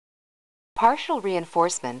Partial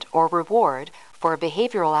reinforcement or reward for a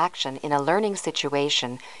behavioral action in a learning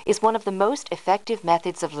situation is one of the most effective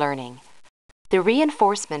methods of learning. The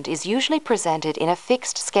reinforcement is usually presented in a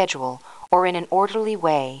fixed schedule or in an orderly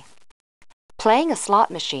way. Playing a slot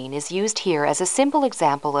machine is used here as a simple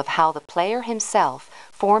example of how the player himself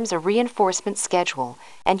forms a reinforcement schedule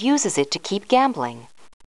and uses it to keep gambling.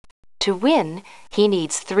 To win, he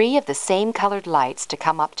needs 3 of the same colored lights to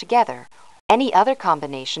come up together. Any other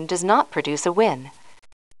combination does not produce a win.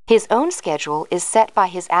 His own schedule is set by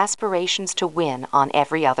his aspirations to win on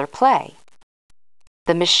every other play.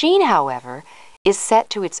 The machine, however, is set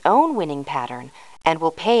to its own winning pattern and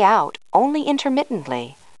will pay out only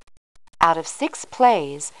intermittently. Out of 6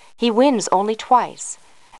 plays, he wins only twice,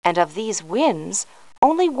 and of these wins,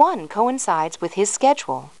 only 1 coincides with his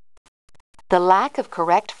schedule. The lack of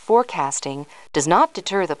correct forecasting does not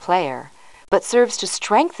deter the player, but serves to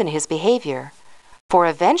strengthen his behavior, for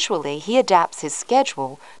eventually he adapts his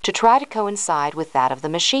schedule to try to coincide with that of the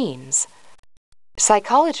machines.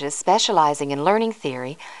 Psychologists specializing in learning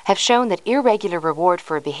theory have shown that irregular reward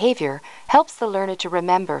for a behavior helps the learner to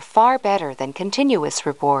remember far better than continuous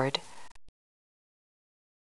reward.